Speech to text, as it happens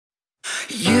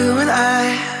and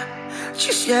I,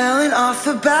 just yelling off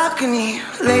the balcony,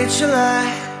 late July,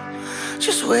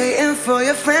 just waiting for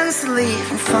your friends to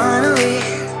leave. And finally,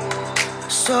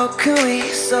 so can we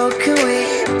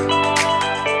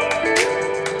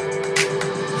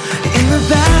in the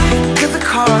back of the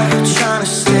car, trying to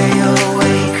stay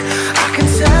awake. I can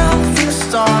tell from the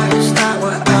stars that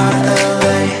we're out of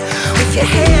LA. With your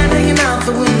hand hanging out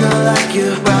the window like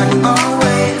you're riding on a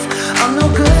wave. I'm no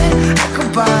good at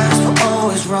goodbyes, but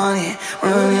always running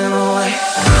away.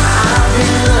 I've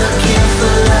been looking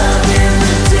for love in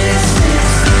the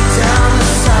distance, down the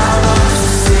sidewalks,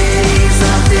 the cities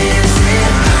I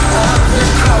visit, up the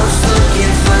coast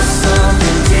looking for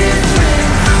something different.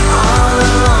 All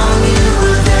along you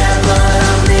were there, but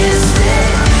I missed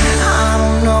it. I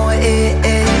don't know what it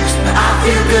is, but I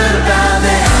feel good about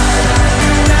that.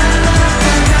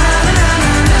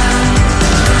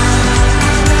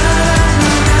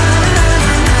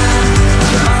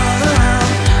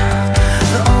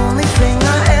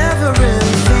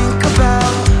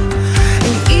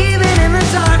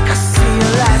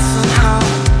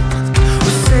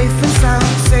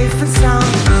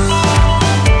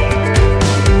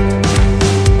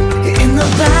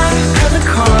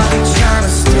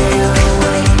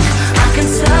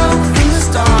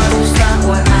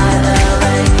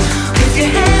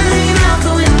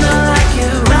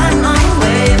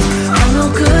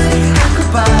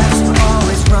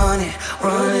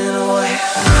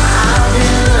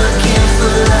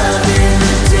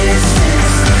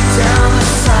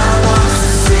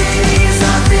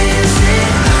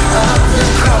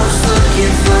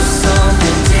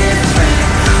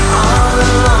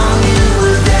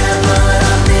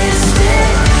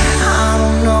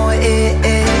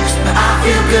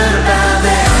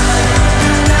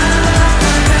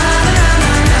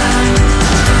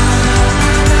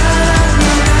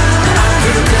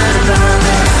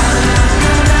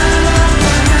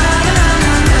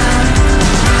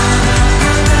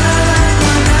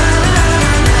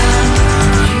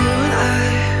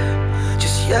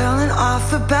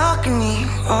 The balcony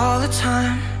all the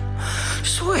time,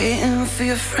 just waiting for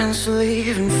your friends to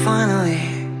leave. And finally,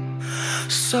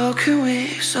 so can we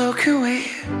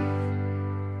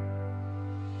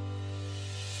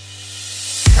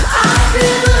I've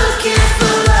been looking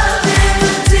for love in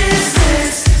the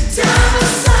distance, down the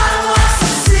sidewalks,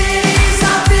 the cities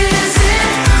I visit,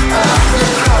 up the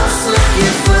coast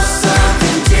looking for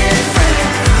something different.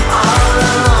 All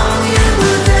along you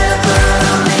were there, but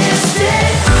I missed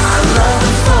it. I loved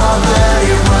before, but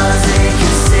it wasn't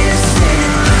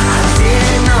consistent. I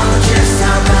didn't know just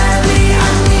how badly I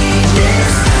need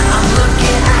this. I'm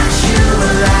looking at you,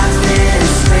 laughing and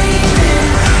screaming.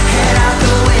 Head out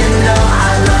the window,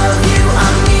 I love you, I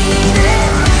mean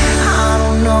it. I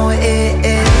don't know what it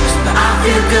is, but I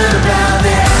feel good about it.